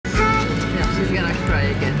she's gonna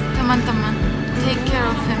cry again. Teman-teman, take care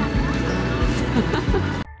of him.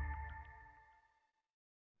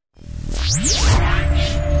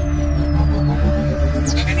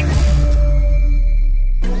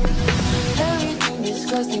 Everything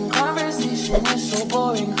disgusting, conversation is so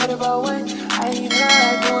boring. Heard about what I heard,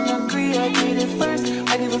 I don't agree. I did it first,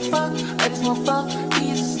 I give a fuck, I just want fuck,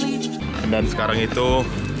 he's asleep. Dan sekarang itu,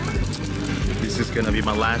 this is gonna be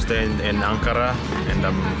my last day in Ankara, and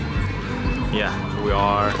yeah, we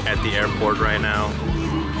are at the airport right now.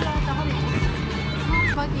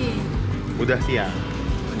 Pagi. Udah siang.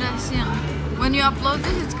 Udah siang. When you upload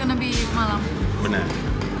this, it's gonna be malam. Benar.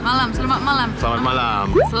 Malam, selamat malam. Selamat malam.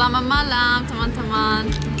 Selamat malam, teman-teman.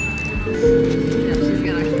 Yeah, she's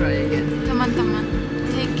gonna cry again. Teman-teman,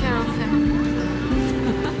 take care of him.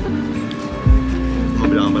 Mau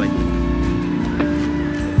bilang apa lagi?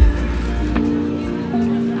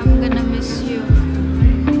 I'm gonna miss you.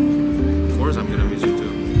 Of course I'm gonna miss you too.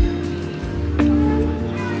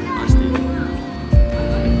 Pasti.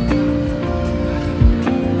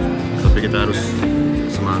 Tapi kita harus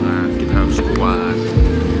semangat, kita harus kuat.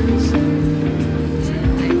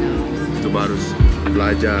 Kita harus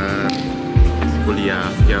belajar, kuliah,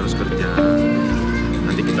 kita harus kerja.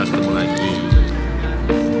 Nanti kita ketemu lagi.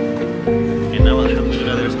 And now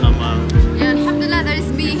alhamdulillah there's Amal. Yeah, alhamdulillah, there's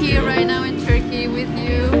me here right now in Turkey with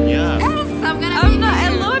you. Yeah. Yes, I'm not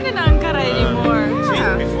alone in Ankara anymore. See,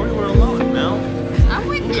 before you were alone, now I'm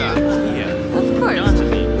with you. yeah. Of course. Jangan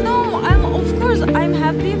sedih. No, I'm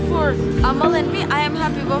happy for Amal and me. I am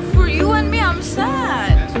happy, but for you and me, I'm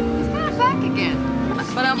sad. He's gonna back again.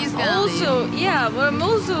 But I'm also, but I'm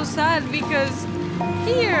also sad because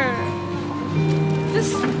here,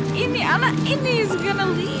 anak ini is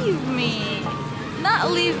gonna leave me.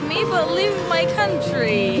 Not leave me, but leave my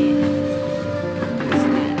country.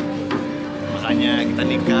 Makanya kita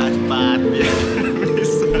nikah cepat biar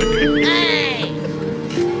bisa. Hey!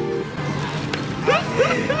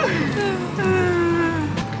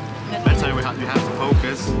 That's why you have to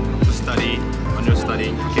focus to study on your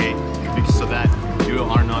studying, okay? Because so that you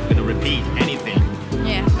are not going to repeat anything.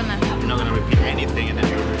 Yeah, benar. You're not going to repeat anything, and then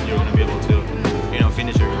you're going to be able to,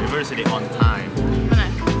 finish your university on time. Benar.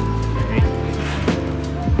 Okay?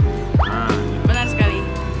 Benar sekali.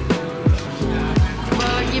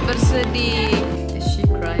 Coba lagi bersedih. Is she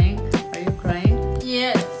crying? Are you crying?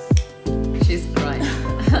 Yes. She's crying.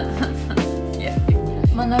 Yeah.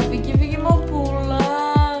 Mana Vicky mau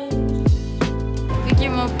pulang. Vicky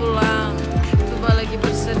mau pulang. Coba lagi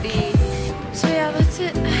bersedih. So yeah, that's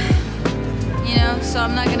it. So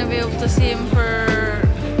I'm not gonna be able to see him for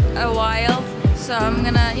a while. So I'm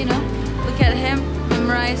gonna, look at him,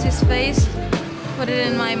 memorize his face, put it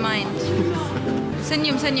in my mind.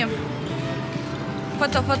 Senyum.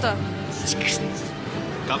 Foto.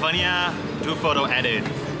 Kavania, do photo edit.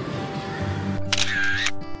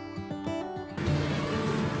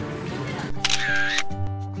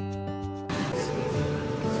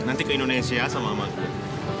 Nanti ke Indonesia sama Mama.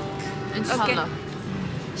 Inshallah.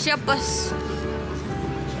 Siap, bos.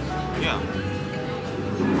 Ya.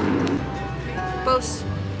 Pose.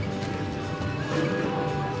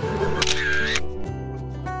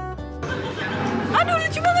 Aduh,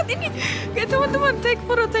 lucu banget ini. Kayak teman-teman, take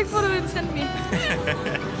photo and send me.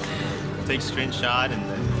 Take screenshot and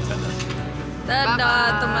then send us.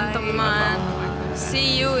 Dadah, teman-teman.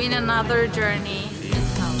 See you in another journey.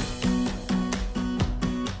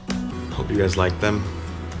 Hope you guys like them.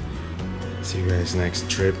 See you guys next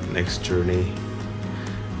trip, next journey.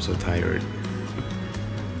 I'm so tired.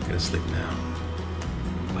 Gonna sleep now.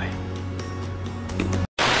 Bye.